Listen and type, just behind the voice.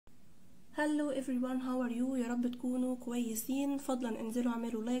Hello everyone, how are you؟ يا رب تكونوا كويسين. فضلا انزلوا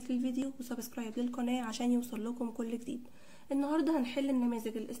اعملوا لايك للفيديو وسبسكرايب للقناة عشان يوصل لكم كل جديد. النهاردة هنحل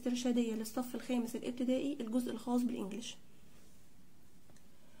النماذج الاسترشادية للصف الخامس الابتدائي الجزء الخاص بالانجليش.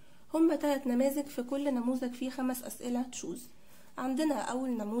 هما 3 نماذج، في كل نموذج فيه 5 اسئلة تشوز. عندنا اول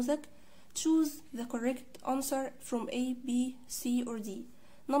نموذج choose the correct answer from A, B, C or D.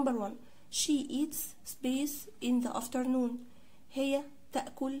 Number 1 she eats space in the afternoon. هي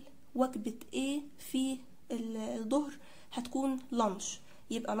تأكل وجبة A في الظهر، هتكون lunch،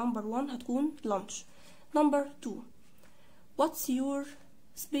 يبقى number 1 هتكون lunch. number 2 what's your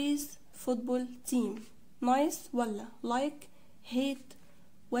space football team؟ nice ولا like hate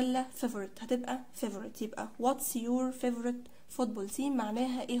ولا favorite؟ هتبقى favorite، يبقى what's your favorite football team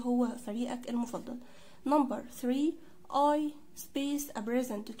معناها ايه هو فريقك المفضل. number 3 I space a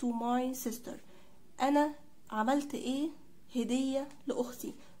present to my sister. انا عملت ايه هدية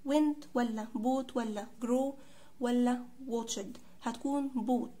لأختي؟ went ولا bought ولا grow ولا watched؟ هتكون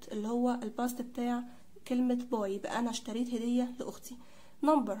bought اللي هو الباست بتاع كلمة buy، يبقى أنا اشتريت هدية لأختي.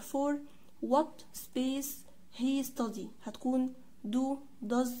 number 4 what space he study؟ هتكون do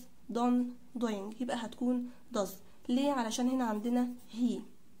does done doing، يبقى هتكون does. ليه؟ علشان هنا عندنا he.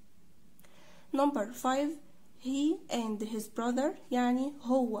 number 5 he and his brother، يعني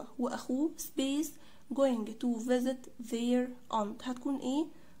هو وأخوه space going to visit their aunt، هتكون ايه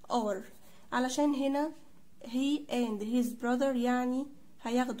are، علشان هنا he and his brother يعني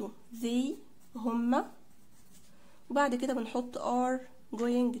هياخدوا they هما، وبعد كده بنحط are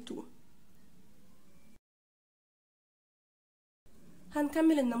going to.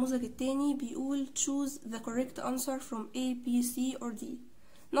 هنكمل النموذج التاني، بيقول choose the correct answer from A, B, C or D.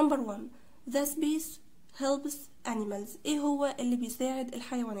 number 1 the space helps animals. ايه هو اللي بيساعد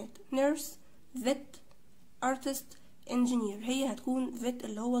الحيوانات؟ nurse vet artist engineer، هي هتكون vet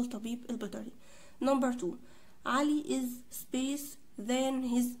اللي هو الطبيب البيطري. number 2 علي is space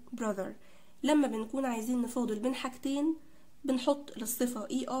than his brother. لما بنكون عايزين نفاضل بين حاجتين بنحط للصفة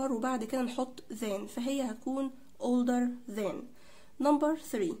er وبعد كده نحط than، فهي هتكون older than. number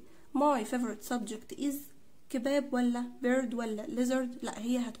 3 my favorite subject is كباب ولا bird ولا lizard؟ لا،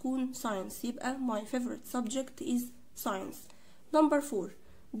 هي هتكون science، يبقى my favorite subject is science. number 4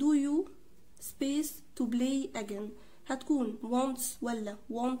 do you space to play again؟ هتكون wants ولا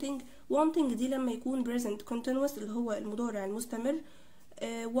wanting؟ wanting دي لما يكون present continuous اللي هو المضارع المستمر.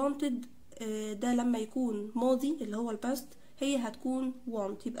 wanted ده لما يكون ماضي اللي هو الباست، هي هتكون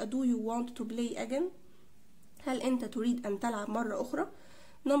want، يبقى do you want to play again؟ هل انت تريد ان تلعب مرة اخرى؟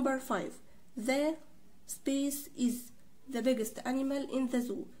 number 5 the space is the biggest animal in the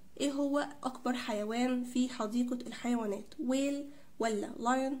zoo. ايه هو اكبر حيوان في حديقة الحيوانات؟ whale ولا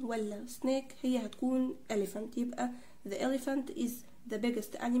lion ولا snake؟ هي هتكون elephant، يبقى the elephant is the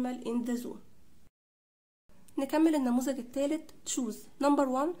biggest animal in the zoo. نكمل النموذج الثالث choose. number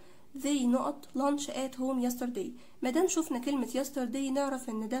 1 they not lunch at home yesterday. مادام شفنا كلمة yesterday نعرف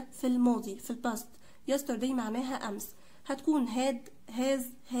ان ده في الماضي في الباست. yesterday معناها امس، هتكون had has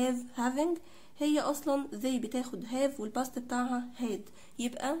have having، هي اصلا they بتاخد have والباست بتاعها had،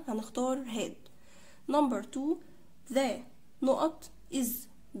 يبقى هنختار had. number 2 the نقط is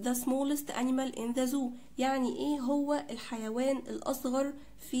the smallest animal in the zoo، يعني ايه هو الحيوان الاصغر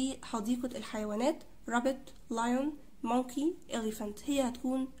في حديقة الحيوانات؟ rabbit lion monkey elephant، هي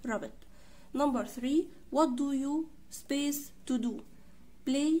هتكون rabbit. number 3 what do you space to do؟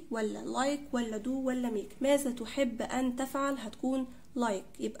 play ولا like ولا do ولا make؟ ماذا تحب أن تفعل؟ هتكون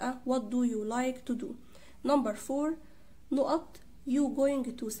like، يبقى what do you like to do. number 4 نقط you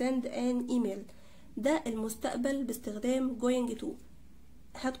going to send an email، ده المستقبل باستخدام going to،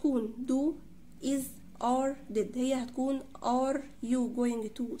 هتكون do is are did، هي هتكون are you going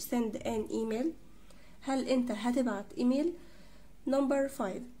to send an email؟ هل انت هتبعت ايميل؟ number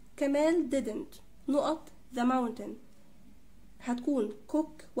 5 كمال didn't نقط the mountain، هتكون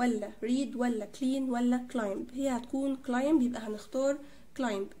cook ولا read ولا clean ولا climb؟ هي هتكون climb، يبقى هنختار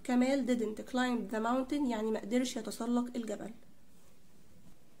climb. كمال didn't climb the mountain يعني ما قدرش يتسلق الجبل.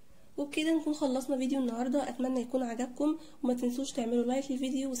 وبكده نكون خلصنا فيديو النهارده، اتمنى يكون عجبكم وما تنسوش تعملوا لايك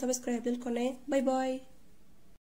للفيديو وسبسكرايب للقناه. باي باي.